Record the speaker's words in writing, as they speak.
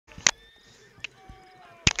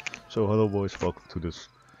So hello boys, welcome to this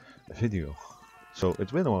video. So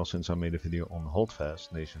it's been a while since I made a video on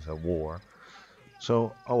Holdfast Nations at War.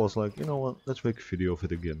 So I was like, you know what, let's make a video of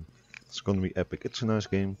it again. It's gonna be epic. It's a nice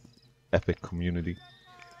game, epic community.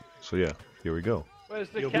 So yeah, here we go. Where's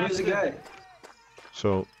the guy?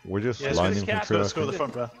 So we're just Yeah, lining from let's go to the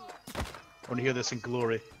front, bro. I want to hear this in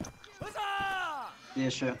glory. Yeah,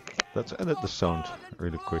 sure. Let's edit the sound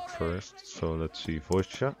really quick first. So let's see, voice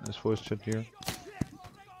chat. Is voice chat here?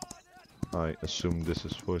 I assume this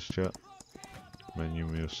is voice chat. Menu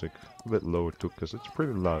music a bit lower too, because it's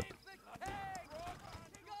pretty loud.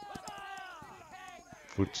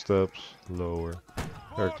 Footsteps lower.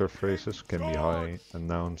 Character phrases can be high.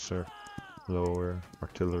 Announcer lower.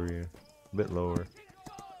 Artillery a bit lower.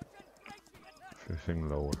 Everything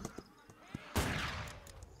lower.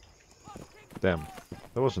 Damn,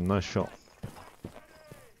 that was a nice shot.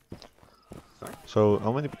 So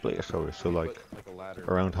how many players are we? So like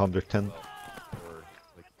around 110.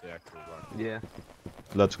 Yeah.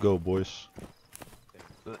 Let's go, boys.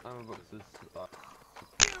 The ammo boxes are...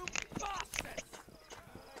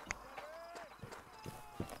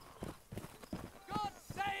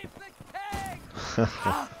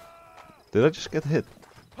 Did I just get hit?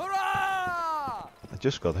 Hurrah! I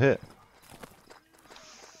just got hit.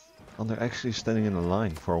 And they're actually standing in a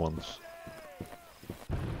line for once.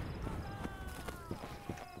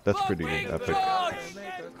 That's pretty epic.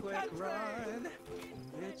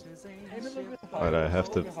 But I have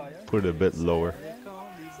to put it a bit lower.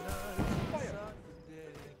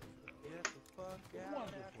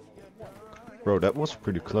 Bro, that was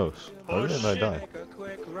pretty close. How did I die?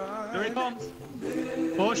 Here he comes.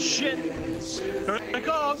 Oh shit! Here he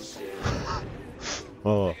comes.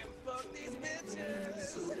 Oh.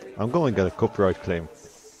 I'm going to get a copyright claim.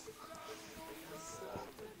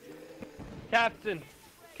 Captain!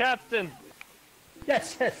 Captain!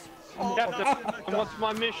 Yes, yes. Captain, what's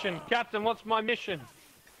my mission? Captain, what's my mission?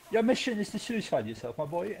 Your mission is to suicide yourself, my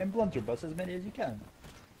boy, and blunderbuss as many as you can.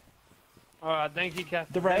 Alright, thank you,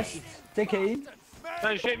 Captain. The rest, take aim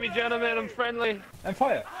Don't shoot me, gentlemen, I'm friendly. and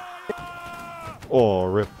fire. Oh,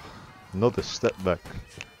 rip. Another step back.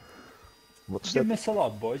 What You step? miss a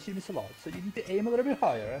lot, boys. You miss a lot. So you need to aim a little bit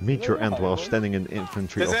higher. Meet your end while boys. standing in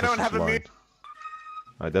infantry Does anyone officer's have a line.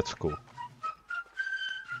 Alright, that's cool.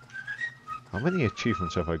 How many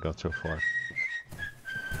achievements have I got so far?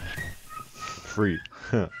 3.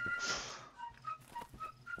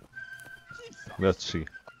 Let's see.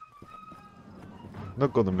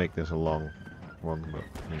 Not gonna make this a long one, but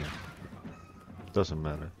you know, doesn't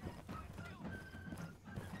matter.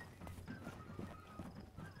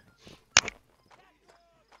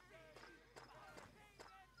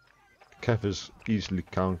 Kev is easily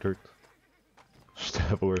countered.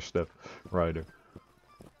 Step over step, rider.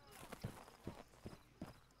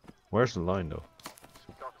 Where's the line though?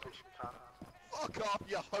 Fuck off,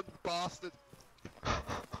 you hunt bastard! Fuck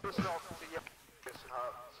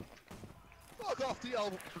off to your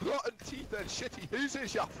rotten teeth and shitty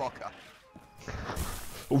hooses, you fucker!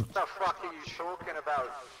 What the fuck are you talking about,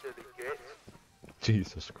 you silly git?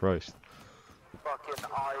 Jesus Christ. Fucking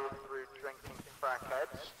iron brew drinking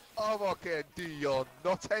crackheads. I'll fucking do your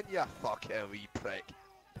nutting, you fucking wee prick!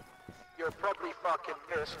 You're probably fucking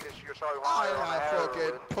pissed because you're so high on I heroin.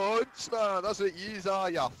 fucking punch, man! That's what yous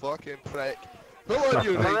are, you fucking prick! Come on,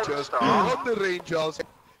 you Rangers! Come on, the Rangers!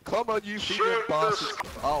 Come on, you female bastards!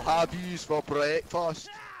 I'll have yous for breakfast!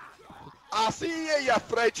 I see you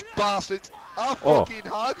French bastards! I'll fucking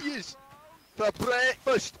have yous for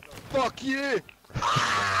breakfast! Fuck you!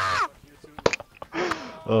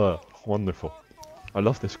 Wonderful. I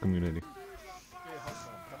love this community.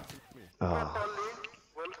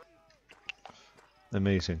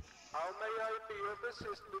 Amazing. How may I be of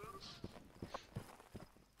assistance?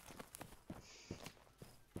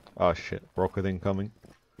 Ah shit, rocket incoming.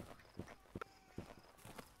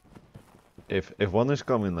 If one is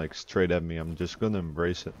coming like straight at me, I'm just gonna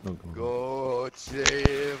embrace it. No, God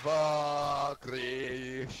save our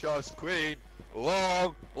gracious Queen,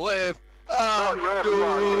 long live our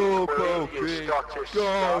noble Queen.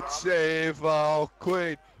 God save our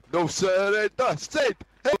Queen, no surrender, save,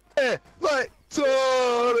 hey,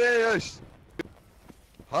 victorious.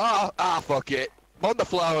 Fuck it. I'm on the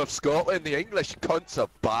flower of Scotland, the English cunts are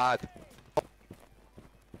bad.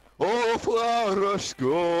 Oh, flower of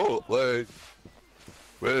Scotland,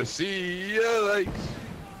 we'll see you like.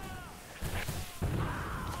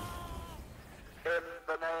 In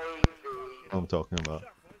the Navy. I'm talking about.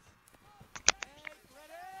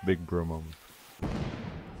 Big bro moment.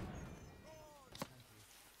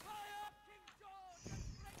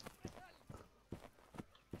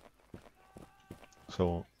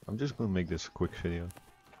 So I'm just gonna make this a quick video.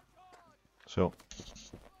 So,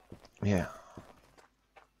 yeah.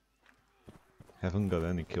 Haven't got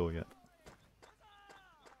any kill yet.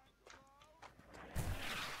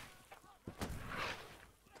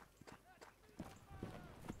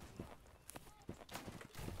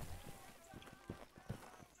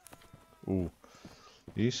 Ooh,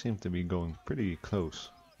 these seem to be going pretty close.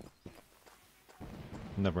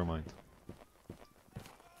 Never mind.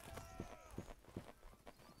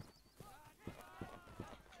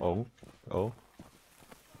 Oh, oh.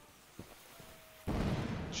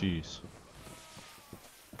 Jeez.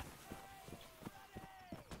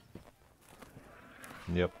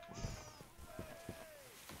 Yep.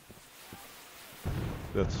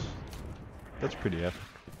 That's pretty epic.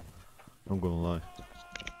 I'm gonna lie.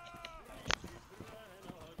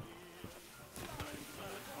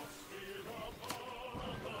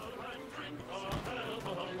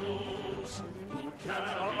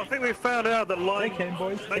 I think we found out that Take aim,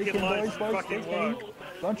 boys. Take aim, boys. fucking Take aim. work.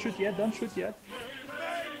 Don't shoot yet. Don't shoot yet.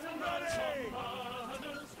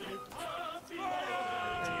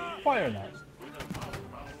 Fire now.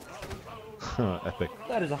 Epic.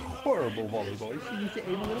 That is a horrible volley, boys. You need to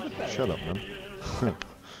aim a little bit better. Shut up, man.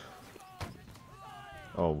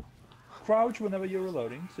 Oh. Crouch whenever you're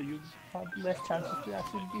reloading, so you have less chances to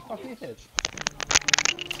actually be fucking hit.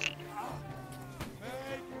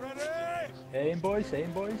 Aim, boys.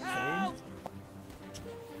 Aim, boys. Aim.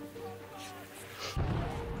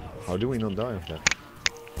 How do we not die of that?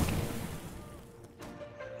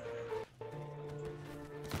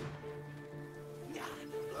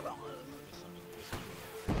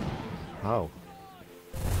 How?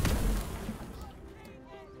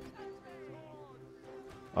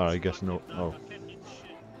 Oh, I guess no. Oh.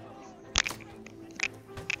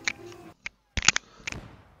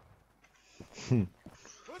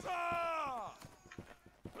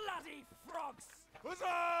 Bloody frogs!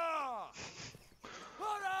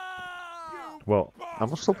 Well, I'm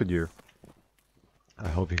gonna stop it here. I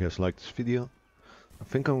hope you guys liked this video. I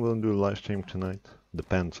think I'm gonna do a live stream tonight.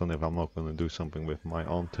 Depends on if I'm not gonna do something with my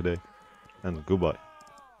aunt today. And goodbye.